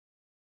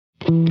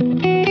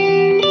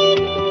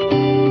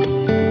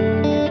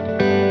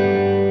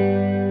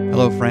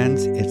Hello,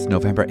 friends. It's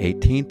November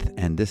 18th,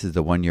 and this is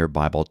the One Year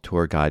Bible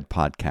Tour Guide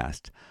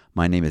podcast.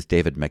 My name is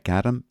David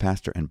MacAdam,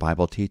 pastor and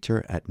Bible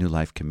teacher at New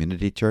Life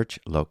Community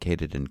Church,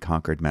 located in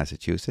Concord,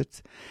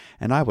 Massachusetts,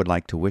 and I would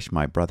like to wish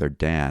my brother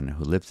Dan,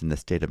 who lives in the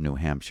state of New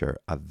Hampshire,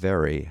 a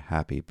very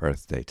happy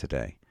birthday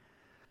today.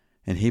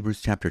 In Hebrews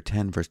chapter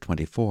 10, verse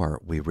 24,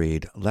 we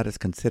read, "Let us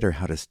consider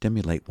how to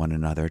stimulate one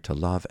another to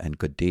love and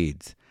good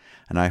deeds."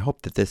 And I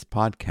hope that this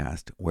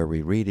podcast, where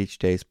we read each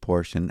day's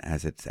portion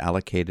as it's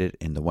allocated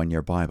in the One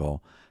Year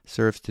Bible,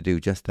 serves to do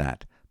just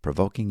that,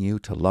 provoking you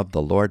to love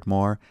the Lord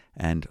more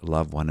and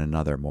love one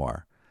another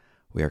more.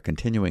 We are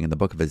continuing in the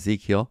book of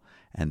Ezekiel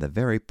and the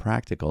very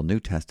practical New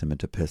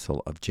Testament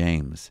epistle of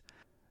James.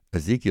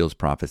 Ezekiel's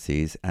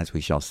prophecies, as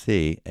we shall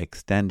see,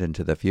 extend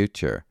into the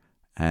future,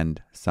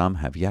 and some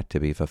have yet to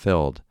be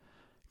fulfilled.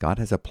 God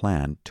has a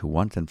plan to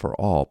once and for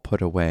all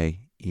put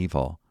away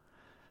evil.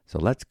 So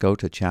let's go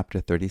to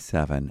chapter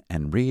 37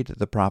 and read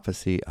the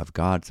prophecy of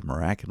God's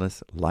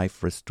miraculous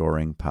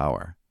life-restoring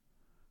power.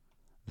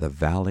 The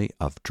Valley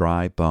of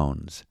Dry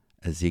Bones,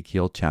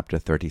 Ezekiel chapter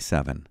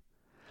 37.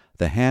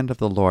 The hand of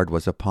the Lord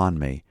was upon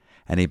me,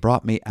 and he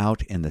brought me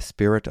out in the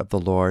spirit of the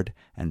Lord,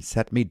 and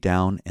set me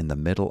down in the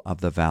middle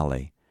of the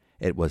valley.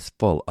 It was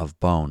full of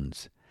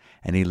bones.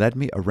 And he led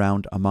me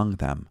around among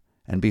them,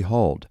 and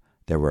behold,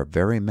 there were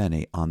very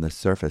many on the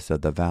surface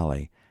of the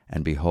valley,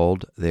 and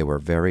behold, they were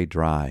very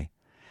dry.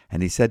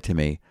 And he said to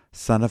me,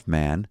 Son of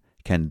man,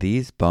 can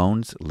these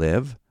bones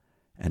live?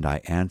 And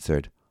I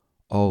answered,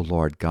 O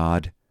Lord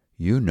God,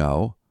 you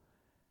know.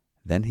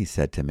 Then he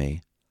said to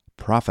me,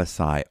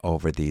 Prophesy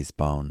over these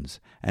bones,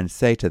 and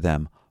say to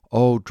them,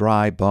 O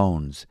dry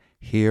bones,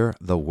 hear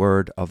the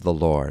word of the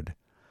Lord.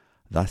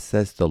 Thus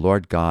says the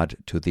Lord God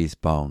to these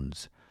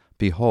bones,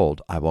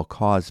 Behold, I will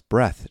cause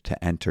breath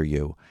to enter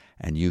you,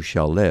 and you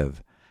shall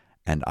live,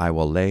 and I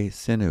will lay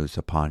sinews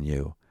upon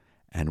you,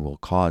 and will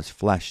cause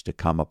flesh to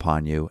come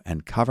upon you,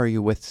 and cover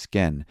you with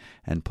skin,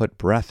 and put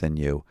breath in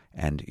you,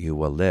 and you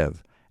will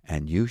live,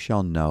 and you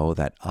shall know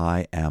that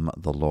I am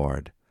the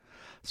Lord.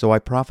 So I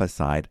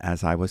prophesied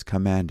as I was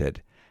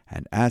commanded,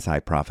 and as I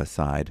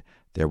prophesied,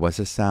 there was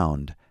a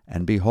sound,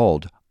 and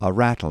behold, a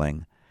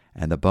rattling,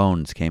 and the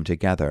bones came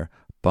together,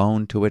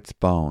 bone to its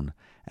bone.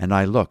 And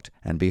I looked,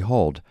 and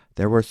behold,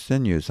 there were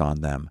sinews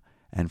on them,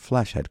 and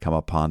flesh had come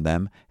upon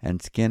them,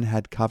 and skin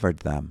had covered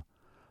them,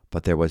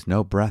 but there was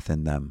no breath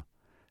in them.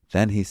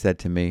 Then he said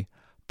to me,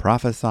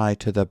 Prophesy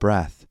to the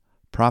breath,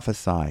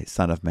 prophesy,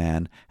 Son of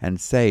man,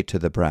 and say to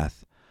the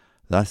breath,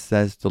 Thus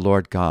says the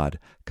Lord God,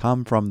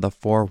 Come from the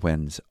four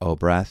winds, O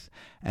breath,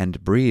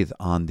 and breathe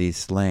on these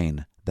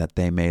slain, that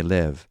they may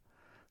live.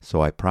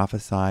 So I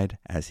prophesied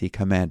as he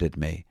commanded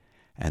me,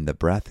 and the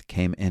breath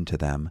came into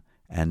them,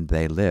 and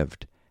they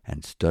lived,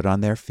 and stood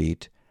on their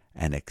feet,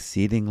 an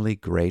exceedingly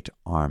great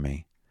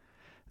army.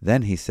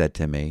 Then he said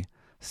to me,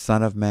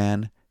 Son of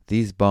man,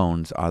 these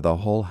bones are the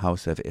whole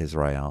house of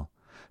Israel.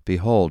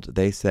 Behold,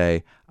 they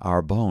say,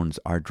 Our bones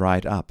are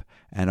dried up,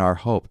 and our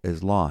hope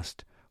is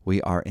lost.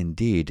 We are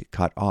indeed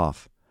cut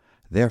off.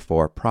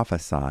 Therefore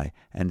prophesy,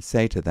 and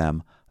say to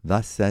them,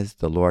 Thus says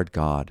the Lord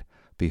God,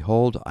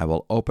 Behold, I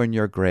will open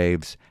your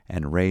graves,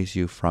 and raise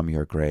you from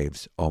your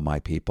graves, O my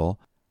people,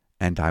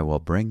 and I will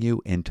bring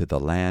you into the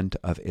land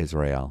of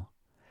Israel.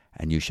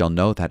 And you shall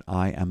know that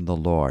I am the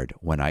Lord,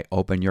 when I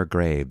open your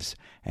graves,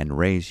 and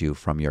raise you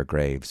from your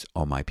graves,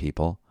 O my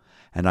people.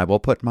 And I will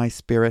put my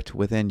spirit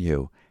within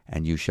you,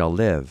 and you shall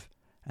live,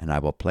 and I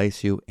will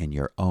place you in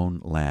your own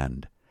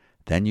land.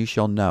 Then you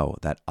shall know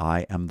that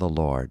I am the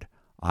Lord.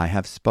 I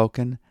have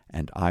spoken,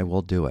 and I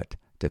will do it,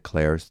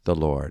 declares the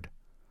Lord.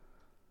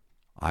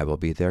 I will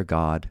be their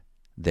God,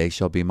 they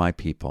shall be my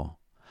people.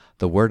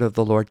 The word of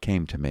the Lord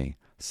came to me,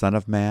 Son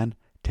of man,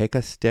 take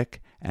a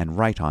stick and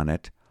write on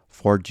it,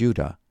 For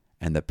Judah,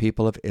 and the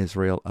people of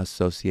Israel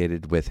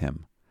associated with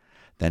him.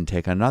 Then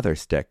take another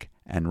stick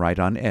and write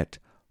on it,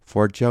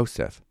 For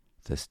Joseph,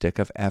 the stick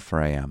of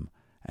Ephraim,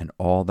 and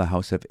all the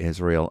house of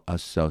Israel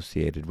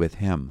associated with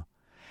him.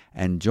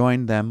 And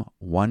join them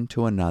one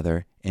to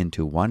another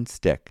into one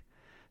stick,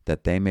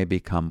 that they may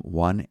become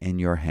one in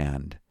your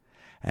hand.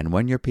 And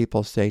when your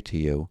people say to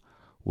you,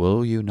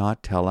 Will you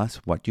not tell us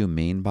what you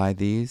mean by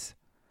these?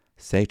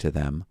 Say to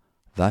them,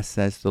 Thus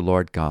says the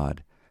Lord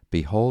God,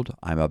 Behold,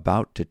 I am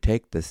about to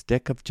take the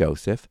stick of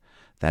Joseph,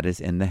 that is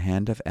in the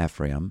hand of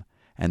Ephraim,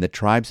 and the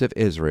tribes of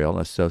Israel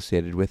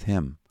associated with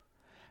him,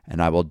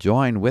 and I will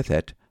join with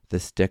it the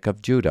stick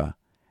of Judah,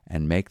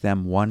 and make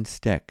them one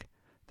stick,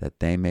 that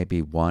they may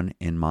be one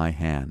in my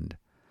hand.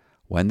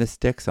 When the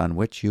sticks on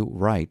which you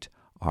write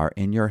are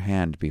in your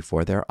hand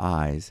before their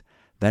eyes,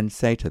 then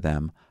say to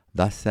them,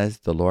 Thus says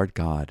the Lord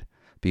God,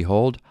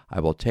 Behold, I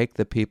will take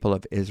the people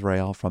of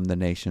Israel from the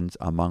nations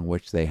among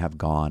which they have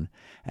gone,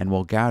 and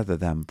will gather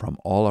them from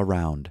all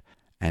around,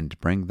 and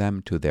bring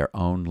them to their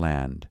own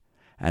land.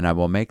 And I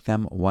will make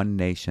them one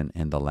nation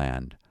in the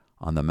land,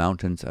 on the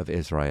mountains of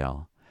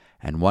Israel.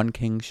 And one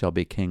king shall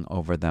be king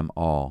over them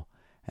all,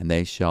 and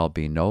they shall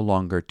be no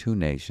longer two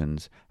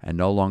nations, and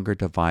no longer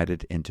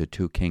divided into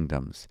two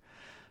kingdoms.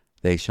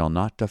 They shall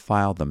not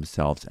defile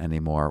themselves any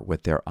more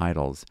with their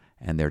idols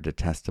and their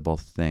detestable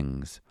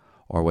things,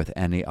 or with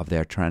any of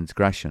their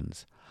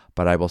transgressions,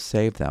 but I will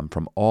save them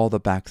from all the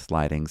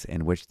backslidings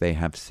in which they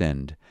have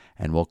sinned,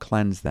 and will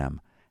cleanse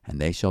them, and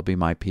they shall be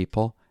my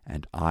people,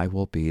 and I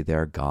will be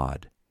their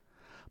God.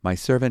 My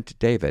servant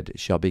David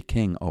shall be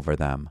king over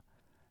them,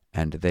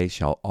 and they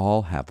shall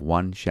all have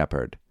one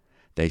shepherd.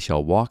 They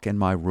shall walk in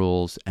my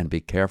rules, and be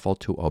careful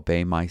to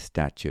obey my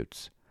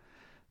statutes.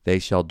 They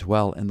shall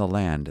dwell in the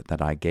land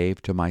that I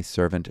gave to my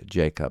servant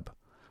Jacob,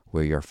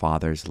 where your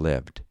fathers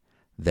lived.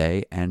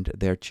 They and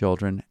their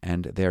children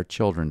and their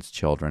children's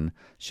children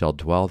shall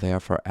dwell there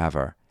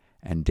forever,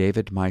 and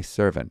David my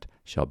servant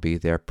shall be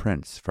their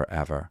prince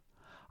forever.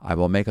 I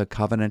will make a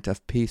covenant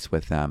of peace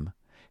with them.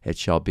 It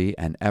shall be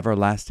an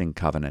everlasting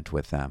covenant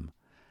with them.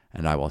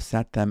 And I will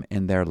set them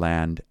in their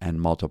land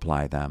and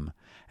multiply them,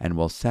 and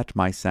will set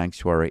my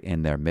sanctuary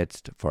in their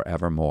midst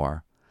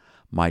forevermore.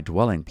 My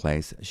dwelling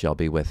place shall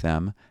be with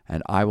them,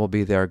 and I will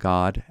be their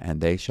God,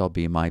 and they shall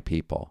be my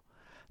people.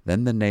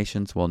 Then the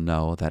nations will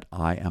know that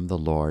I am the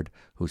Lord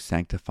who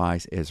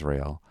sanctifies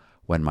Israel,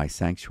 when my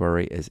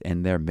sanctuary is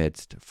in their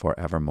midst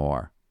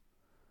forevermore.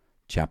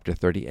 Chapter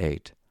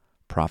 38.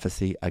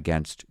 Prophecy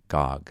against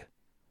Gog.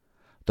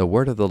 The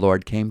word of the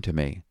Lord came to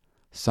me,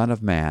 Son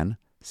of man,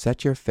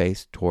 set your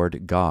face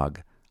toward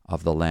Gog,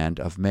 of the land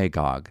of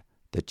Magog,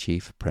 the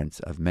chief prince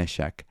of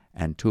Meshech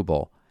and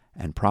Tubal,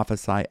 and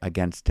prophesy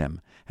against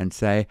him, and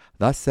say,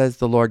 Thus says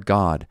the Lord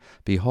God,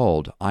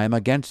 Behold, I am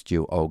against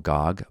you, O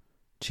Gog,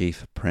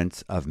 chief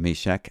prince of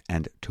Meshech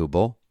and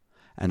Tubal,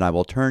 and I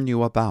will turn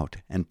you about,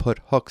 and put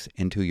hooks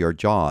into your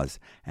jaws,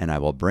 and I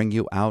will bring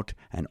you out,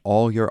 and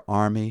all your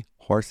army,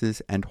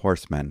 horses and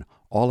horsemen,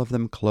 all of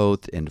them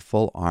clothed in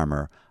full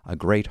armor, a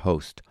great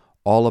host,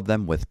 all of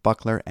them with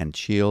buckler and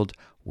shield,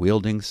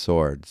 wielding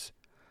swords.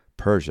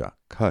 Persia,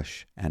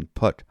 Cush, and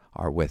Put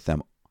are with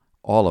them,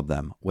 all of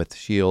them with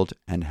shield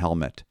and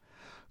helmet.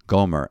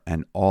 Gomer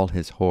and all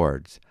his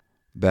hordes,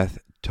 Beth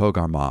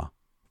Togarmah,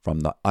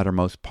 from the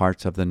uttermost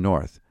parts of the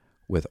north,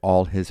 with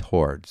all his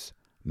hordes.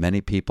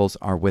 Many peoples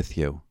are with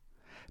you.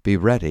 Be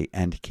ready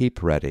and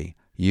keep ready,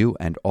 you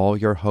and all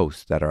your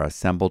hosts that are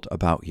assembled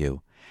about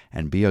you,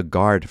 and be a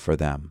guard for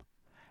them.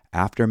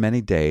 After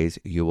many days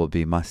you will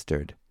be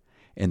mustered.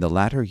 In the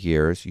latter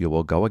years you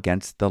will go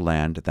against the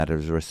land that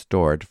is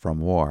restored from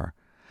war,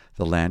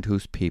 the land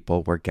whose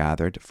people were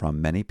gathered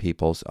from many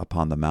peoples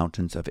upon the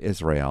mountains of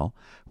Israel,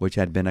 which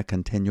had been a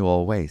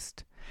continual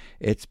waste.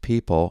 Its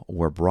people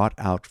were brought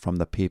out from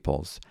the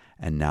peoples,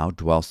 and now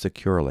dwell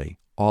securely,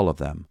 all of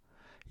them.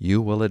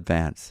 You will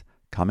advance,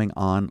 coming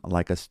on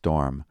like a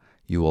storm.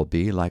 You will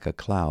be like a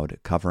cloud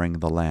covering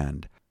the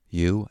land,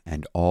 you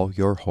and all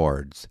your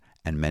hordes,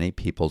 and many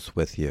peoples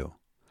with you.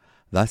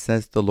 Thus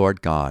says the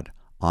Lord God,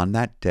 On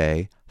that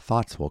day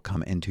thoughts will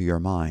come into your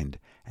mind,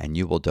 and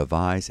you will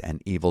devise an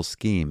evil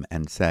scheme,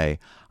 and say,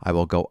 I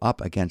will go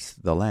up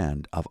against the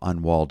land of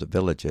unwalled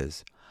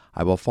villages.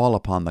 I will fall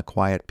upon the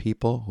quiet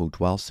people who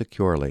dwell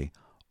securely,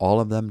 all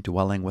of them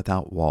dwelling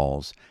without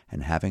walls,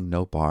 and having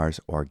no bars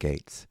or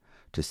gates,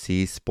 to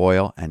seize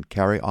spoil and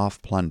carry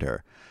off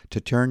plunder, to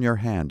turn your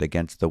hand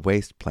against the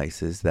waste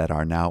places that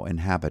are now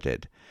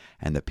inhabited,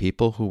 and the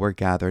people who were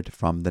gathered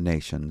from the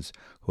nations,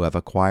 who have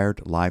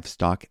acquired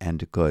livestock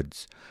and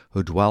goods,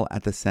 who dwell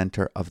at the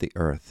center of the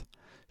earth.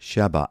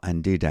 Sheba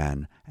and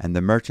Dedan, and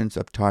the merchants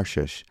of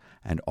Tarshish,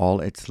 and all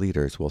its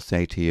leaders will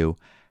say to you,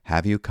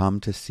 Have you come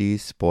to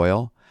seize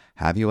spoil?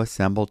 Have you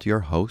assembled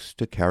your hosts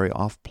to carry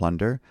off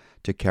plunder,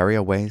 to carry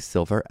away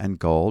silver and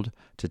gold,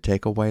 to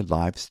take away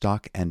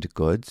livestock and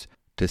goods,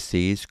 to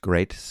seize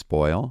great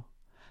spoil?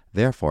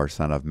 Therefore,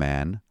 Son of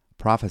man,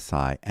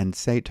 prophesy and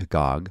say to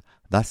Gog,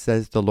 Thus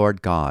says the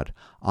Lord God,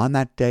 On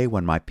that day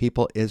when my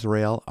people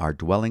Israel are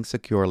dwelling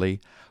securely,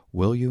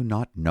 will you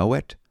not know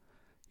it?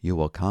 You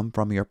will come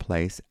from your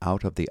place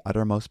out of the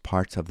uttermost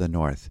parts of the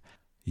north,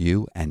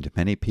 you and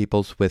many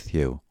peoples with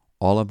you,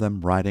 all of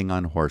them riding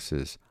on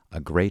horses, a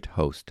great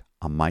host,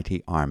 a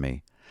mighty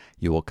army.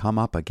 You will come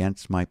up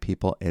against my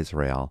people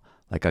Israel,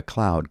 like a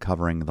cloud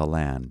covering the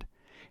land.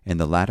 In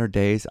the latter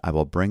days I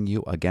will bring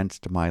you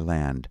against my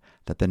land,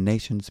 that the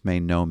nations may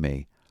know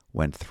me,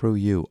 when through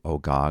you, O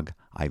Gog,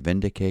 I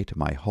vindicate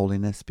my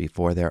holiness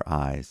before their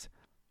eyes.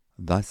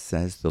 Thus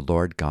says the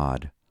Lord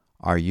God,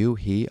 Are you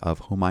he of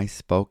whom I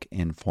spoke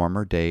in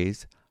former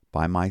days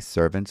by my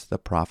servants the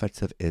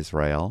prophets of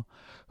Israel,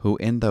 who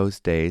in those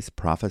days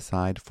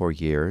prophesied for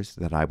years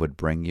that I would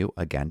bring you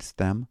against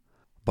them?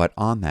 But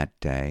on that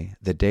day,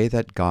 the day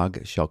that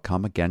Gog shall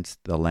come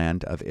against the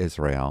land of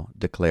Israel,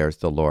 declares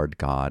the Lord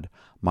God,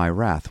 my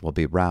wrath will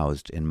be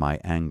roused in my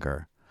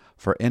anger.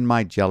 For in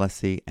my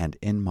jealousy and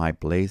in my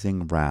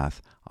blazing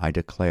wrath I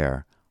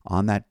declare,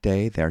 on that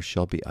day there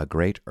shall be a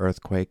great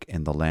earthquake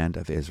in the land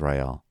of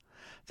Israel.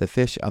 the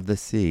fish of the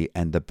sea,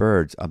 and the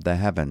birds of the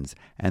heavens,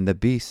 and the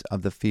beasts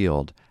of the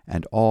field,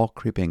 and all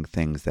creeping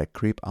things that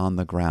creep on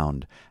the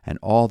ground, and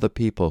all the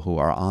people who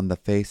are on the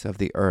face of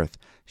the earth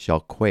shall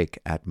quake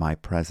at my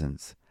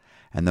presence.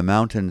 And the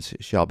mountains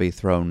shall be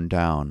thrown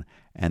down,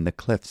 and the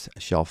cliffs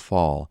shall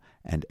fall,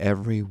 and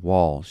every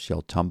wall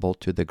shall tumble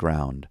to the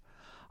ground.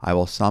 I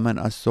will summon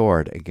a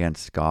sword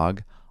against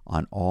Gog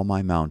on all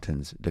my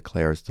mountains,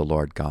 declares the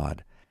Lord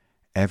God.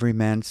 Every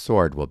man's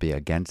sword will be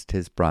against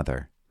his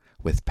brother.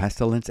 With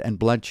pestilence and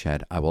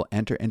bloodshed I will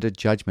enter into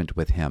judgment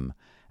with him,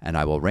 and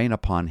I will rain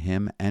upon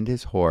him and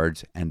his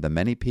hordes and the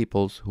many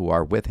peoples who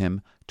are with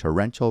him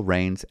torrential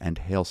rains and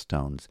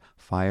hailstones,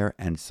 fire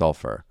and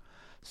sulfur.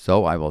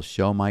 So I will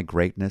show my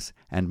greatness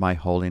and my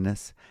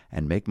holiness,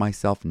 and make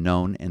myself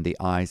known in the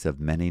eyes of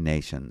many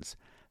nations.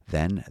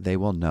 Then they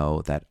will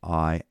know that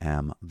I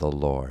am the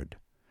Lord.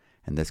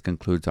 And this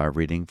concludes our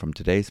reading from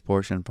today's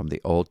portion from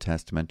the Old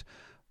Testament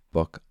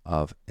book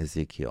of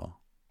Ezekiel.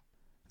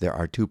 There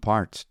are two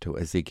parts to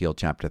Ezekiel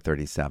chapter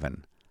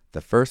 37.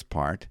 The first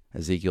part,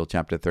 Ezekiel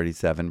chapter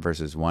 37,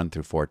 verses 1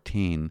 through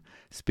 14,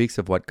 speaks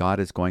of what God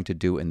is going to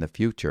do in the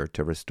future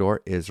to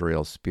restore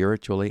Israel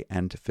spiritually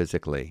and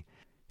physically.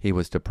 He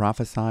was to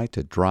prophesy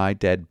to dry,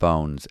 dead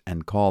bones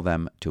and call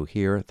them to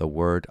hear the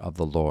word of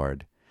the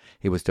Lord.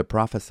 He was to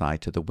prophesy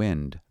to the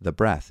wind, the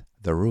breath,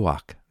 the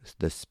ruach,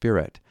 the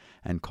Spirit,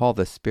 and call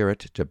the Spirit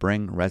to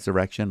bring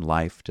resurrection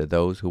life to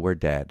those who were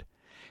dead.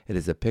 It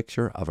is a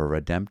picture of a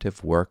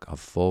redemptive work of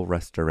full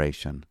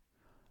restoration.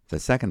 The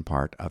second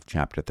part of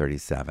chapter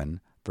 37,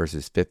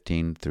 verses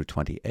 15 through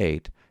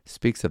 28,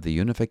 speaks of the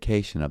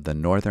unification of the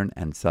northern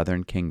and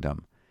southern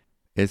kingdom,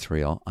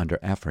 Israel under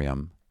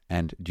Ephraim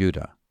and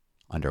Judah,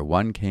 under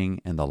one king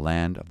in the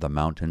land of the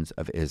mountains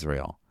of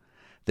Israel.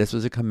 This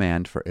was a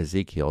command for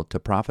Ezekiel to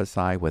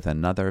prophesy with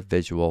another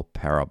visual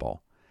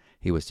parable.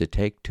 He was to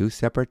take two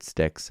separate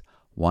sticks,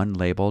 one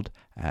labeled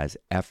as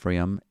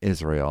Ephraim,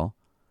 Israel,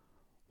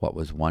 what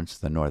was once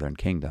the northern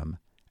kingdom,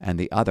 and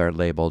the other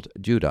labeled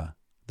Judah,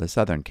 the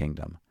southern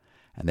kingdom,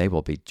 and they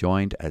will be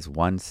joined as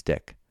one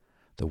stick.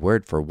 The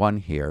word for one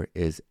here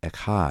is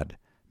echad,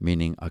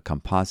 meaning a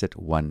composite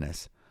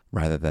oneness,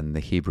 rather than the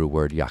Hebrew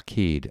word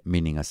yachid,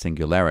 meaning a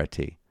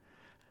singularity.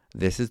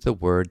 This is the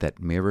word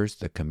that mirrors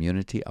the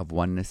community of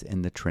oneness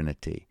in the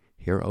Trinity.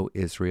 Hear, O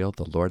Israel,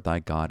 the Lord thy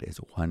God is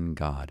one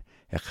God.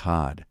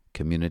 Echad,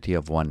 community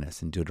of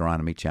oneness in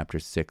Deuteronomy chapter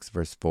 6,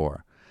 verse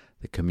 4.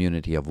 The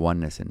community of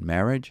oneness in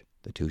marriage,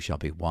 the two shall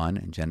be one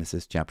in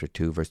Genesis chapter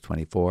 2, verse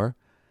 24.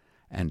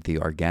 And the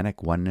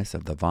organic oneness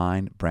of the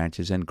vine,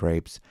 branches, and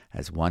grapes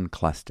as one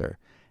cluster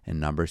in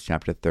Numbers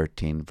chapter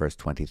 13, verse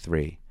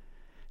 23.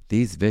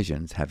 These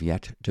visions have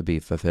yet to be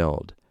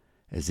fulfilled.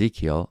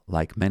 Ezekiel,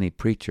 like many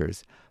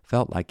preachers,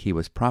 felt like he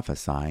was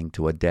prophesying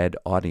to a dead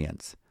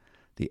audience.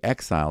 The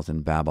exiles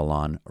in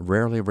Babylon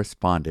rarely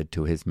responded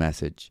to his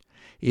message.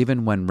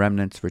 Even when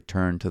remnants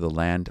returned to the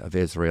land of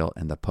Israel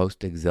in the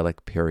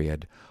post-exilic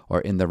period or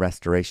in the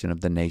restoration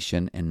of the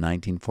nation in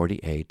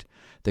 1948,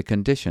 the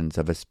conditions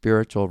of a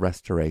spiritual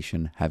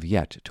restoration have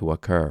yet to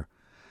occur.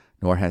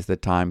 Nor has the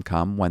time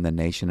come when the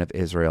nation of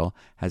Israel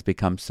has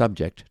become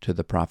subject to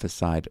the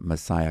prophesied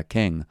Messiah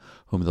King,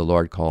 whom the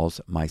Lord calls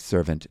my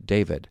servant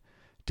David.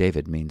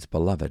 David means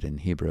beloved in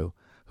Hebrew,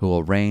 who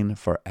will reign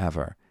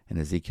forever, in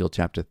Ezekiel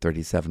chapter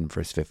 37,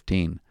 verse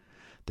 15.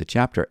 The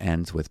chapter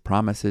ends with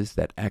promises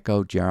that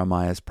echo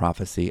Jeremiah's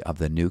prophecy of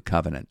the new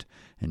covenant,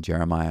 in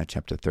Jeremiah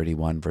chapter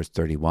 31, verse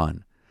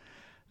 31.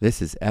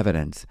 This is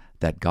evidence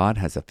that God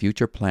has a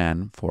future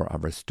plan for a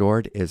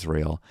restored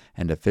Israel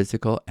and a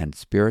physical and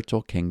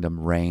spiritual kingdom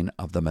reign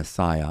of the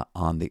Messiah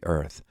on the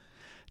earth.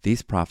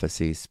 These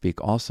prophecies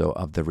speak also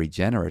of the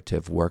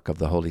regenerative work of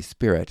the Holy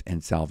Spirit in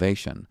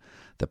salvation,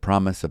 the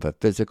promise of a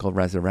physical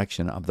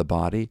resurrection of the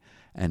body,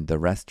 and the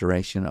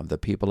restoration of the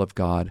people of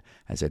God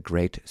as a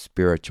great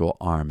spiritual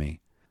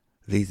army.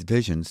 These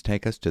visions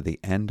take us to the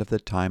end of the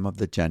time of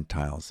the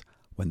Gentiles,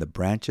 when the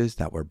branches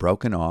that were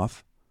broken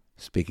off,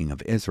 speaking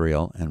of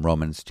Israel in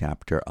Romans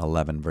chapter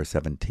 11, verse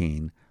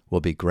 17,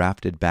 will be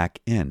grafted back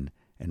in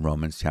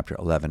Romans chapter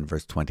 11,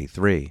 verse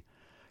 23.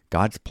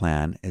 God's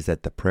plan is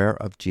that the prayer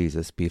of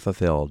Jesus be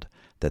fulfilled,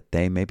 that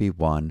they may be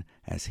one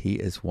as he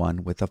is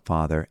one with the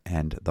Father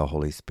and the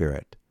Holy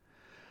Spirit.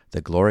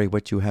 The glory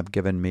which you have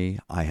given me,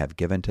 I have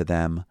given to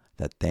them,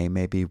 that they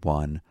may be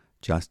one,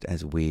 just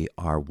as we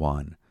are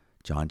one.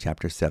 John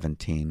chapter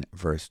 17,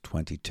 verse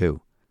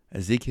 22.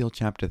 Ezekiel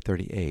chapter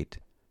 38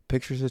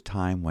 pictures a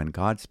time when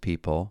God's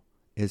people,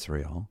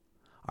 Israel,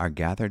 are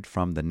gathered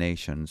from the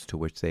nations to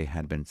which they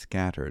had been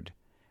scattered,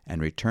 and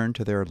return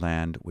to their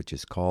land which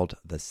is called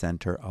the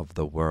center of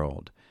the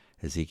world.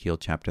 Ezekiel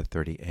chapter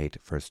 38,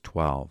 verse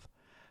 12.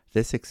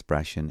 This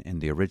expression in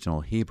the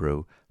original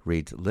Hebrew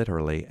reads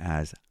literally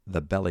as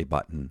the belly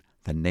button,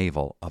 the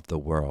navel of the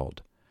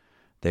world.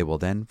 They will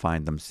then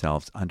find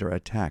themselves under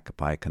attack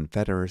by a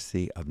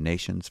confederacy of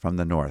nations from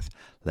the north,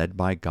 led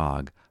by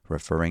Gog,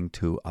 referring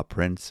to a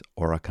prince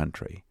or a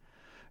country.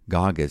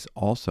 Gog is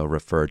also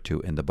referred to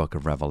in the book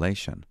of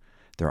Revelation.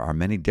 There are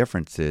many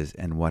differences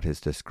in what is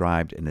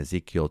described in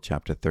Ezekiel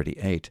chapter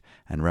 38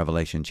 and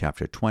Revelation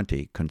chapter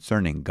 20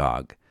 concerning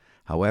Gog.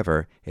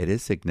 However, it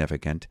is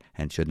significant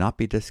and should not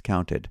be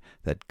discounted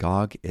that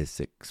Gog is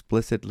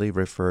explicitly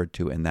referred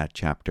to in that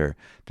chapter,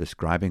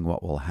 describing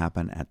what will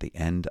happen at the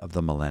end of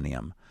the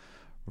millennium.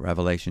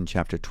 Revelation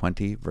chapter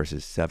 20,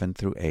 verses 7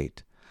 through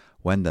 8.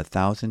 When the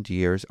 1,000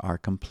 years are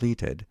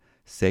completed,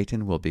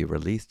 Satan will be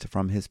released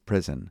from his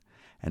prison,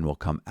 and will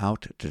come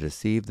out to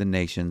deceive the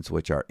nations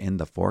which are in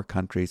the 4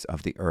 countries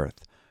of the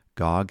earth,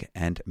 Gog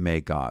and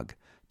Magog,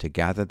 to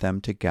gather them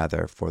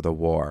together for the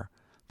war.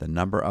 The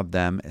number of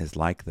them is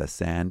like the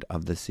sand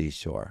of the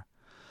seashore.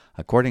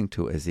 According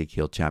to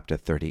Ezekiel chapter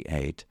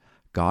 38,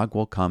 Gog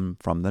will come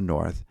from the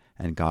north,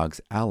 and Gog's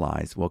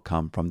allies will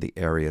come from the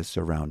areas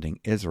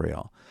surrounding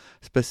Israel,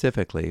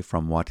 specifically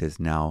from what is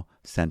now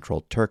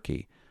central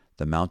Turkey,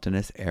 the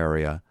mountainous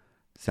area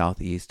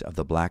southeast of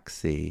the Black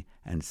Sea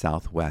and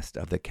southwest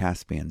of the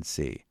Caspian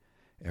Sea,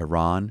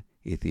 Iran,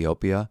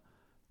 Ethiopia,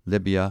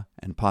 Libya,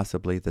 and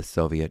possibly the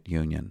Soviet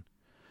Union.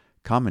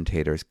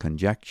 Commentators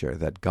conjecture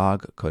that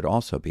Gog could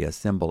also be a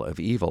symbol of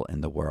evil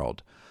in the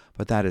world,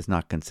 but that is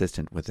not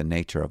consistent with the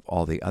nature of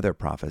all the other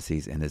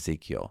prophecies in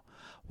Ezekiel.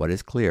 What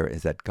is clear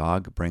is that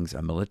Gog brings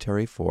a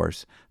military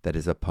force that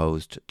is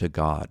opposed to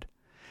God.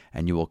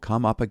 And you will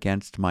come up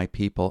against my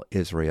people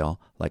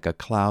Israel like a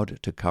cloud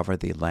to cover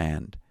the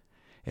land.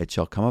 It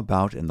shall come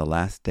about in the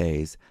last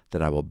days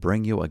that I will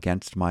bring you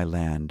against my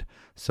land,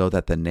 so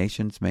that the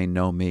nations may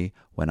know me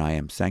when I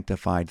am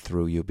sanctified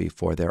through you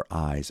before their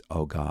eyes,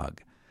 O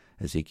Gog.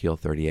 Ezekiel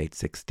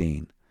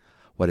 38:16.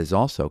 What is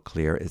also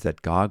clear is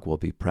that Gog will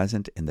be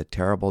present in the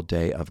terrible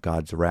day of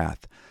God's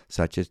wrath,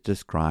 such as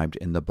described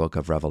in the book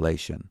of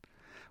Revelation.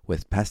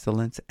 With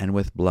pestilence and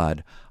with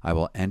blood I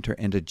will enter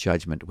into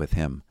judgment with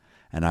him,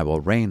 and I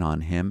will rain on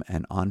him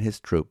and on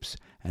his troops,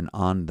 and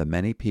on the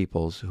many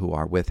peoples who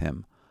are with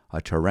him, a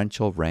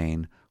torrential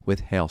rain with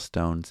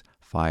hailstones,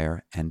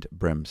 fire, and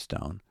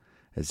brimstone.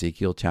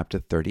 Ezekiel chapter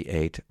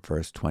 38,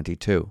 verse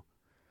 22.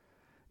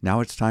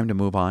 Now it's time to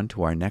move on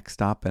to our next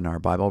stop in our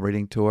Bible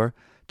reading tour,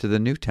 to the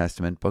New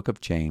Testament book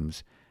of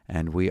James,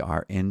 and we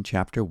are in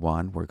chapter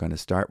 1. We're going to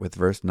start with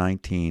verse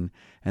 19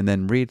 and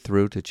then read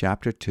through to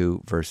chapter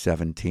 2, verse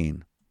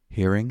 17.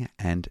 Hearing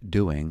and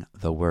doing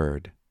the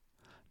word.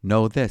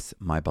 Know this,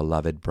 my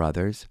beloved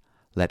brothers,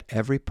 let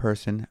every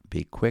person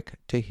be quick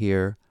to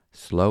hear,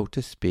 slow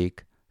to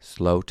speak,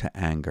 slow to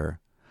anger.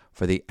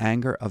 For the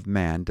anger of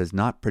man does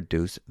not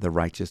produce the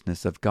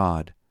righteousness of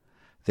God.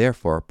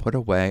 Therefore put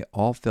away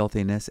all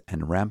filthiness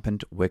and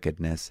rampant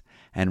wickedness,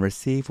 and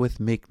receive with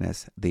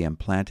meekness the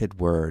implanted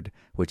word,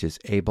 which is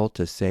able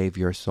to save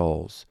your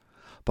souls.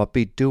 But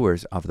be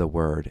doers of the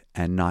word,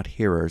 and not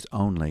hearers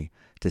only,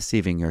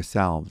 deceiving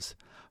yourselves.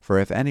 For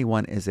if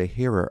anyone is a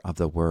hearer of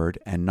the word,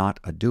 and not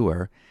a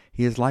doer,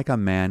 he is like a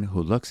man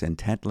who looks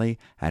intently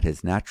at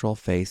his natural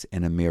face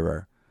in a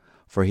mirror.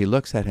 For he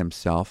looks at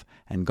himself,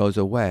 and goes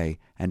away,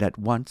 and at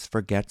once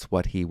forgets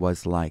what he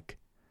was like.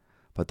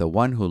 But the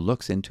one who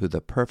looks into the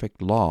perfect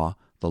law,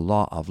 the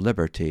law of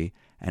liberty,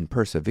 and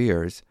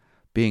perseveres,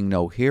 being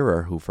no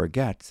hearer who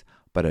forgets,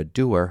 but a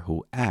doer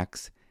who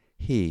acts,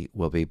 he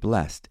will be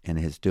blessed in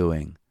his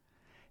doing.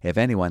 If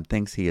anyone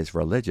thinks he is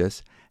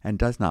religious, and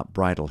does not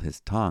bridle his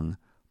tongue,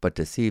 but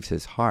deceives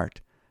his heart,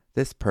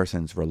 this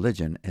person's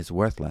religion is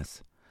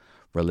worthless.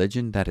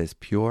 Religion that is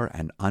pure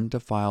and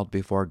undefiled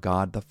before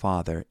God the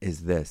Father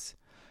is this: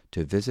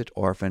 to visit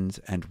orphans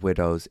and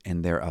widows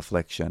in their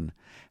affliction,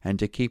 and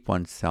to keep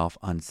oneself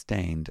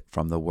unstained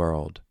from the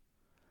world.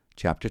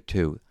 Chapter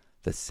 2.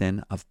 The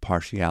Sin of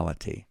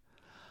Partiality.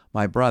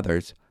 My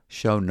brothers,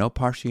 show no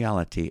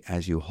partiality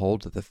as you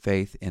hold the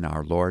faith in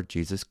our Lord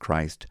Jesus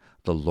Christ,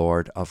 the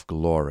Lord of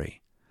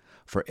glory.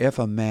 For if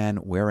a man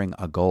wearing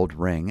a gold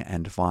ring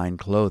and fine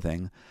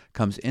clothing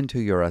comes into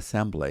your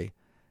assembly,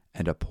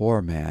 and a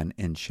poor man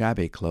in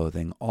shabby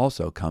clothing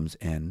also comes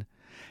in,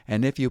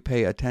 and if you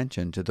pay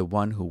attention to the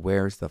one who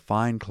wears the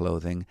fine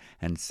clothing,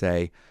 and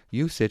say,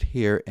 "You sit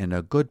here in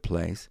a good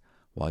place,"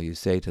 while you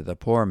say to the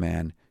poor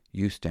man,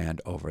 "You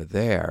stand over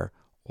there,"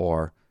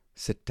 or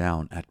 "Sit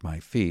down at my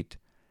feet,"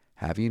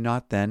 have you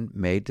not then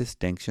made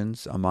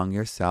distinctions among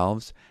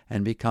yourselves,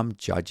 and become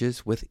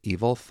judges with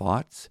evil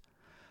thoughts?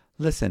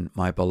 Listen,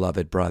 my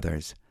beloved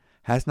brothers,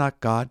 has not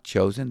God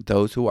chosen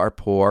those who are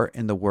poor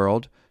in the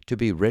world to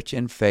be rich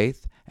in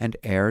faith and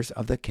heirs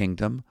of the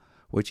kingdom,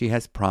 which he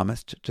has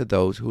promised to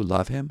those who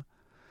love him?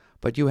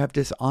 But you have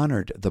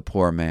dishonored the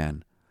poor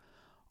man.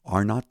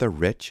 Are not the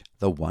rich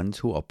the ones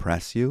who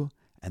oppress you,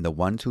 and the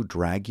ones who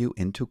drag you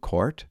into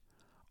court?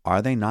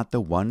 Are they not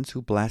the ones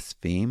who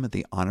blaspheme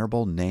the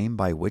honorable name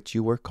by which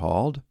you were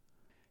called?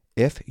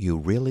 If you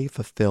really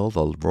fulfill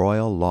the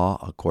royal law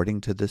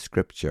according to the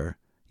Scripture,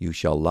 "You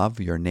shall love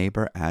your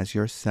neighbor as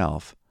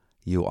yourself,"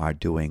 you are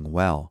doing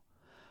well.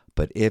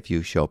 But if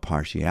you show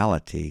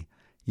partiality,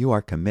 you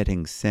are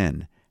committing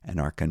sin, and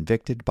are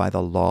convicted by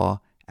the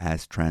law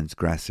as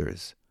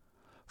transgressors.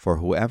 For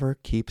whoever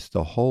keeps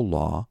the whole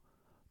law,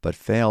 but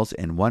fails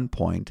in one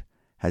point,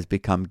 has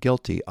become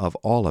guilty of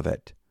all of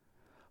it.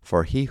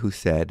 For he who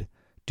said,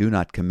 "Do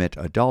not commit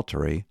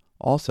adultery,"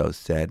 also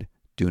said,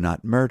 "Do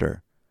not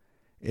murder."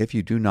 If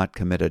you do not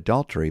commit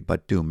adultery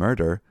but do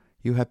murder,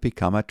 you have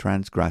become a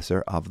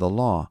transgressor of the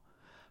law.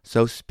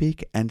 So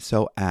speak and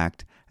so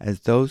act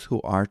as those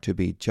who are to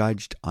be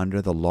judged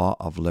under the law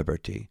of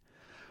liberty.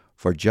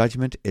 For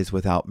judgment is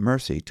without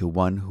mercy to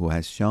one who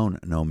has shown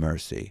no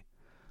mercy.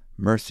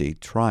 Mercy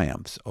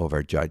triumphs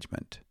over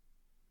judgment.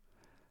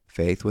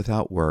 Faith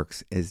without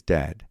works is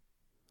dead.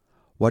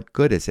 What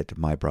good is it,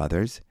 my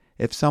brothers,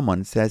 if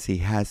someone says he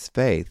has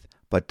faith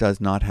but does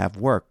not have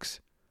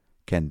works?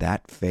 Can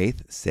that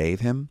faith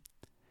save him?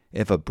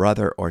 If a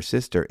brother or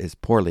sister is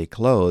poorly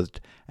clothed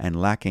and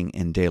lacking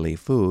in daily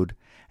food,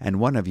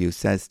 and one of you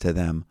says to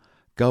them,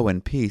 "Go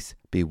in peace,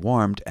 be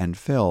warmed and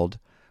filled,"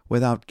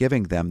 without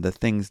giving them the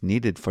things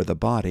needed for the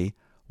body,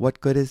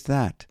 what good is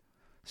that?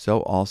 So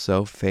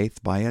also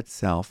faith by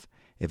itself,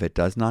 if it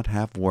does not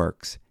have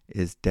works,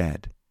 is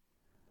dead.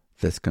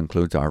 This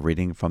concludes our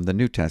reading from the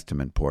New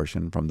Testament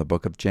portion from the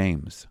book of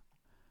James.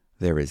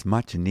 There is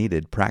much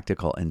needed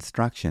practical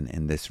instruction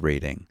in this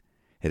reading.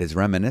 It is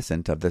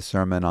reminiscent of the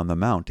Sermon on the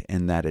Mount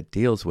in that it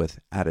deals with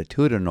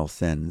attitudinal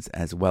sins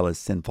as well as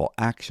sinful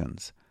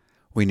actions.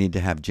 We need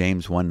to have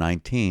James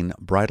 1:19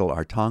 bridle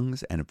our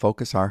tongues and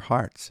focus our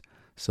hearts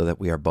so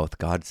that we are both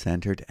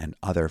God-centered and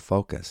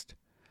other-focused.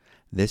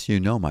 This you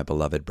know, my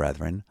beloved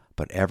brethren,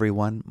 but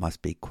everyone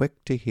must be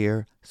quick to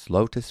hear,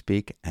 slow to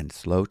speak, and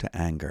slow to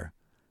anger.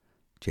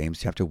 James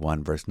chapter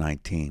 1, verse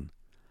 19.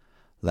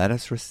 Let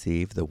us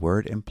receive the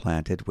word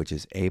implanted which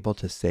is able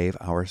to save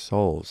our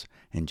souls,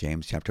 in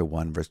James chapter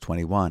 1, verse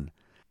 21.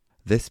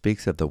 This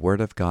speaks of the Word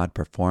of God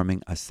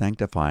performing a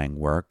sanctifying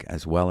work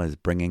as well as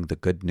bringing the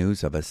good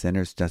news of a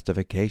sinner's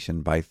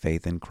justification by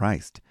faith in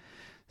Christ.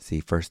 See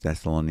 1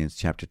 Thessalonians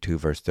chapter 2,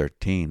 verse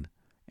 13.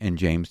 In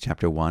James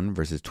chapter 1,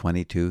 verses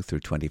 22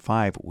 through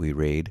 25, we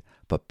read,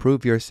 "But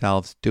prove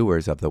yourselves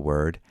doers of the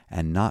word,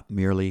 and not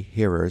merely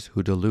hearers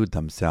who delude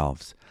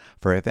themselves.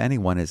 For if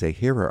anyone is a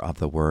hearer of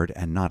the word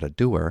and not a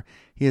doer,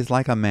 he is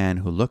like a man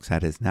who looks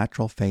at his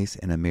natural face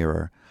in a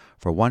mirror.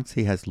 For once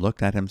he has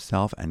looked at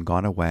himself and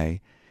gone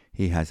away,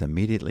 he has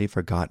immediately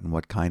forgotten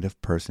what kind of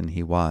person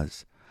he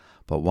was.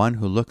 But one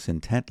who looks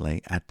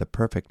intently at the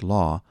perfect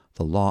law,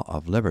 the law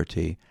of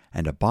liberty,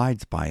 and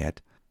abides by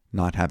it,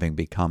 not having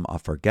become a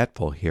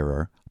forgetful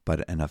hearer,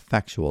 but an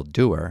effectual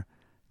doer,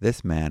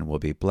 this man will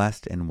be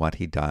blessed in what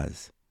he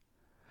does."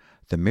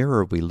 The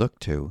mirror we look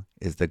to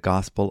is the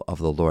gospel of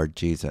the Lord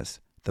Jesus,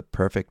 the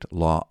perfect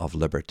law of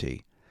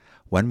liberty.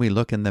 When we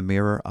look in the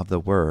mirror of the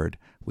Word,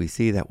 we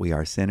see that we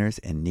are sinners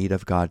in need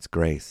of God's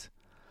grace.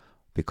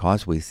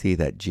 Because we see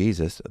that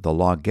Jesus, the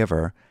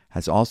lawgiver,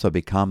 has also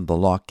become the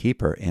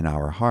law-keeper in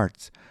our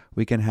hearts,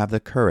 we can have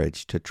the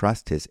courage to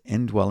trust His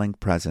indwelling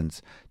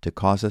presence to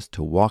cause us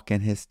to walk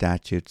in His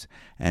statutes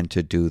and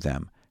to do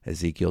them.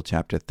 Ezekiel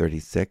chapter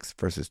 36,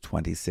 verses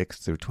 26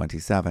 through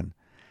 27.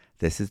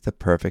 This is the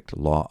perfect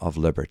law of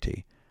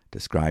liberty,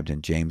 described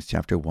in James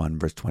chapter 1,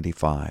 verse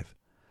 25.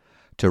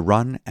 To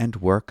run and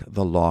work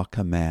the law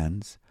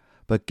commands,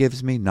 but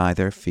gives me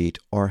neither feet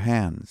or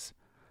hands.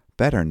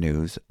 Better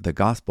news the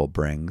gospel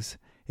brings,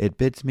 it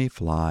bids me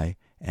fly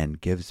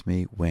and gives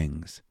me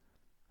wings.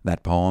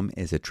 That poem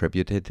is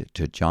attributed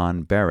to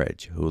John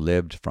Berridge, who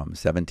lived from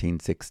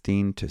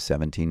 1716 to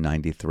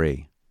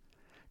 1793.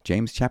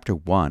 James chapter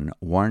 1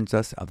 warns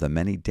us of the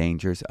many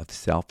dangers of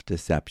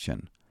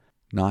self-deception,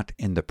 not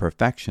in the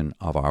perfection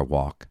of our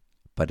walk,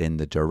 but in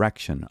the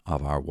direction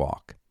of our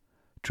walk.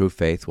 True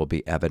faith will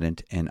be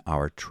evident in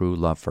our true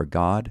love for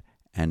God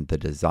and the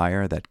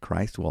desire that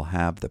Christ will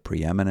have the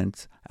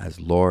preeminence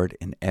as Lord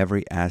in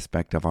every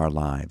aspect of our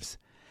lives.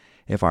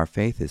 If our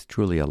faith is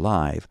truly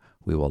alive,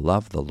 we will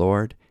love the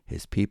Lord,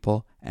 His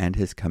people, and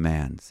His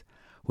commands.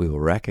 We will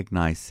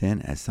recognize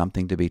sin as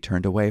something to be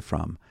turned away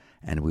from,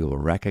 and we will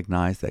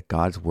recognize that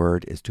God's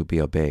word is to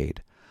be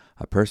obeyed.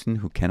 A person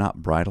who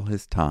cannot bridle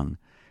his tongue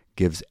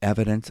gives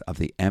evidence of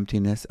the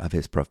emptiness of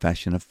his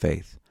profession of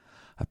faith.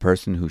 A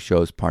person who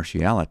shows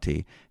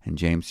partiality, in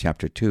James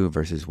chapter 2,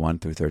 verses 1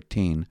 through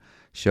 13,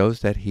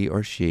 shows that he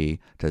or she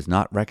does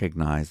not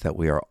recognize that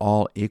we are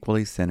all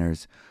equally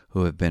sinners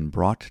who have been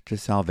brought to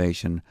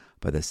salvation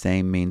by the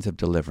same means of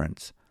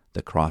deliverance,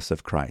 the cross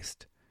of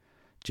Christ.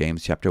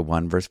 James chapter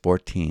 1, verse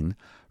 14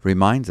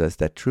 reminds us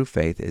that true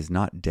faith is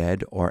not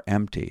dead or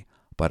empty,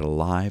 but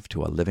alive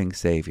to a living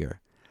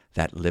Savior.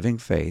 That living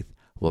faith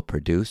will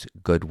produce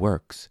good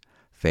works.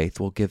 Faith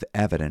will give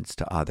evidence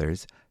to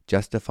others,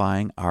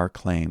 justifying our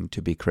claim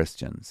to be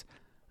Christians.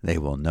 They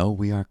will know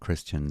we are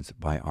Christians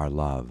by our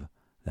love.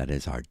 That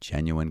is our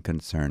genuine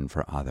concern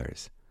for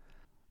others.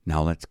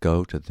 Now let's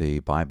go to the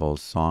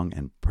Bible's song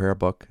and prayer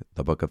book,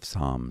 the book of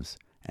Psalms,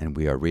 and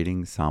we are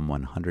reading Psalm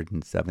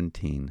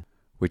 117,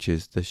 which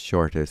is the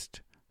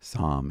shortest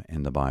psalm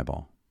in the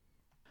Bible.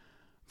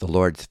 The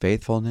Lord's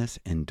faithfulness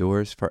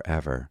endures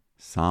forever.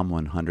 Psalm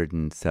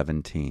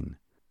 117.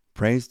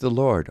 Praise the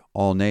Lord,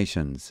 all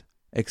nations.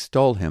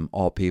 Extol Him,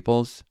 all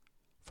peoples.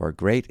 For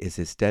great is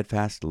His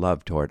steadfast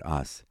love toward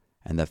us,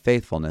 and the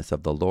faithfulness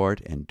of the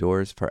Lord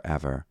endures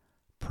forever.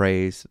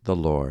 Praise the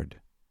Lord.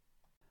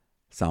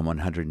 Psalm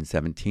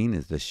 117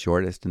 is the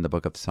shortest in the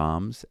book of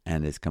Psalms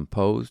and is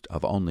composed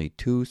of only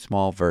 2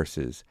 small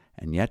verses,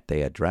 and yet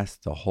they address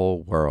the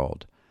whole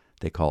world.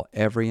 They call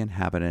every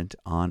inhabitant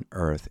on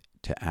earth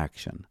to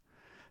action.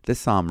 This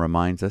psalm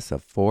reminds us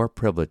of 4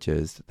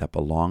 privileges that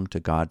belong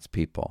to God's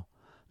people.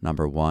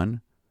 Number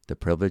 1, the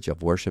privilege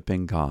of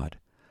worshiping God.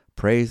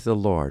 Praise the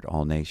Lord,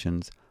 all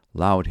nations.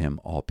 Laud him,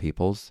 all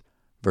peoples.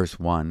 Verse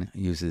 1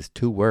 uses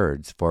 2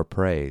 words for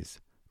praise.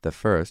 The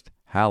first,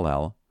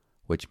 hallel,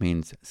 which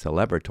means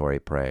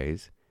celebratory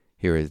praise.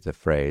 Here is the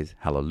phrase,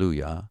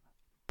 hallelujah,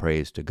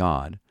 praise to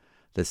God.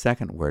 The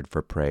second word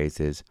for praise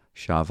is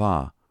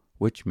shavah,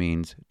 which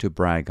means to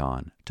brag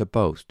on, to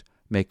boast,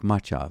 make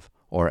much of,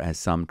 or as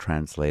some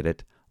translate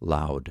it,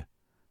 loud.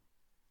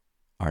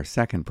 Our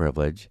second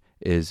privilege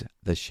is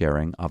the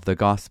sharing of the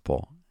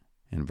gospel.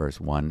 In verse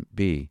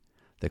 1b,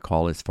 the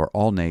call is for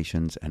all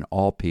nations and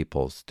all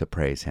peoples to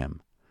praise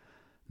him.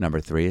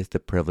 Number 3 is the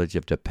privilege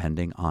of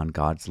depending on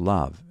God's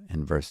love,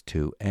 in verse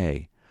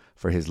 2a,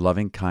 for his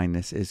loving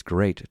kindness is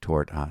great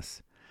toward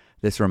us.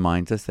 This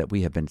reminds us that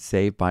we have been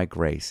saved by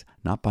grace,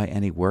 not by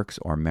any works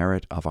or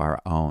merit of our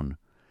own.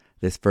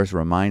 This verse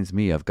reminds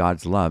me of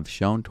God's love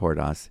shown toward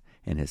us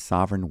in his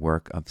sovereign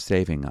work of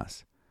saving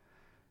us.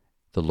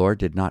 The Lord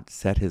did not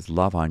set his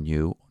love on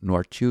you,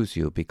 nor choose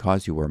you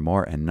because you were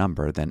more in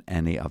number than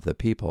any of the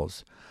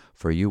peoples,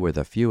 for you were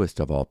the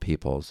fewest of all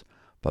peoples,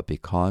 but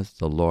because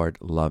the Lord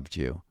loved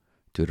you.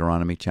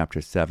 Deuteronomy chapter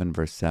 7,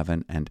 verse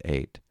 7 and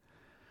 8.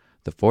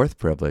 The fourth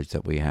privilege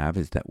that we have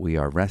is that we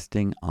are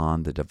resting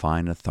on the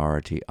divine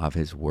authority of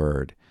his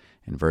word,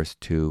 in verse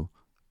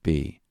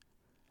 2b.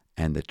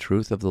 And the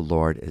truth of the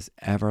Lord is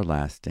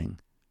everlasting.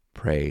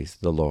 Praise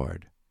the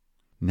Lord.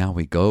 Now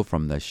we go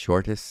from the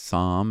shortest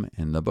psalm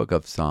in the book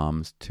of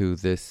Psalms to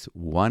this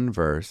one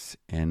verse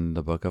in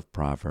the book of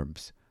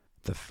Proverbs,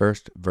 the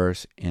first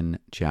verse in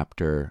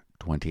chapter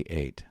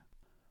 28.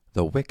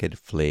 The wicked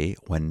flee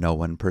when no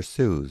one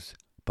pursues,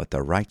 but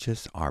the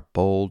righteous are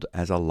bold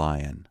as a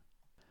lion.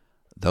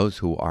 Those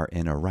who are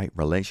in a right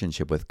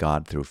relationship with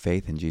God through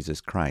faith in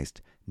Jesus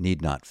Christ need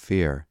not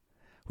fear.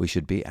 We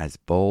should be as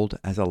bold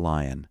as a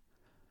lion.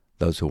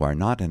 Those who are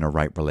not in a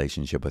right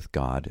relationship with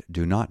God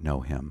do not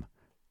know him,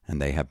 and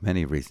they have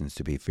many reasons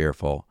to be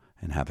fearful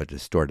and have a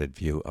distorted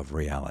view of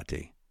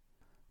reality.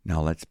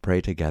 Now let's pray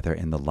together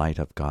in the light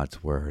of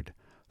God's word.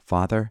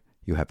 Father,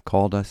 you have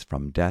called us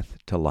from death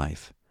to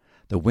life.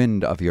 The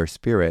wind of your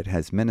Spirit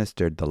has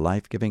ministered the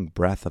life-giving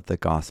breath of the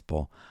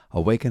gospel,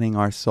 awakening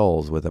our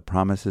souls with the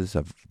promises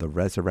of the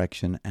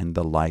resurrection and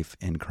the life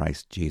in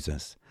Christ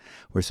Jesus.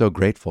 We're so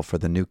grateful for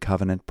the new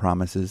covenant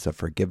promises of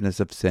forgiveness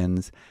of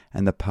sins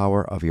and the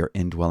power of your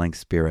indwelling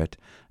Spirit,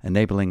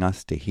 enabling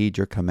us to heed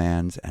your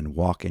commands and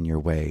walk in your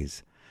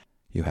ways.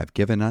 You have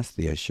given us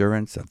the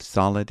assurance of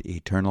solid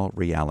eternal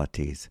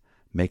realities,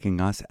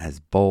 making us as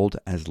bold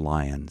as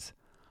lions.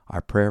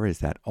 Our prayer is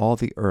that all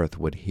the earth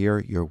would hear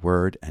your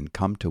word and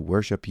come to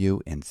worship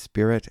you in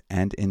spirit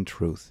and in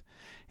truth.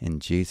 In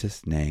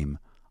Jesus' name,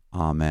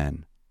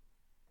 amen.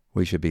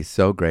 We should be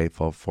so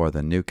grateful for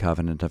the new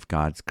covenant of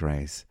God's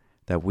grace,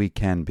 that we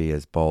can be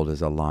as bold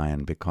as a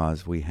lion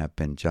because we have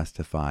been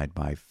justified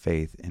by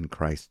faith in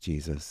Christ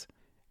Jesus.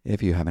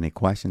 If you have any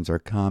questions or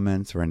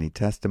comments or any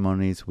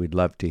testimonies, we'd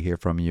love to hear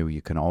from you.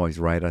 You can always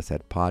write us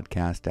at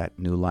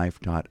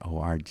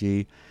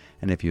podcast@newlife.org.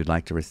 And if you'd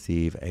like to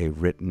receive a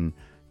written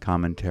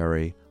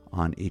commentary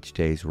on each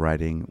day's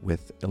writing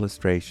with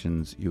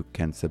illustrations, you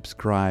can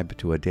subscribe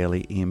to a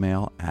daily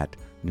email at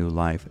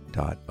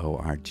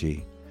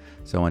newlife.org.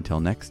 So until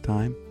next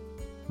time,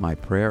 my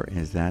prayer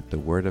is that the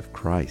word of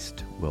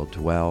Christ will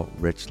dwell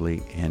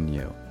richly in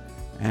you,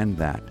 and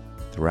that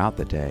throughout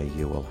the day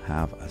you will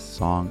have a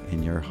song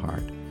in your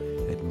heart,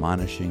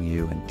 admonishing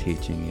you and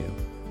teaching you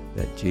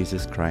that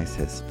Jesus Christ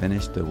has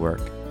finished the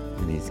work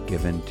and he's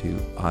given to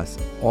us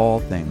all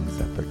things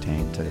that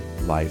pertain to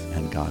life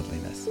and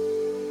godliness.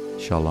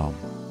 Shalom.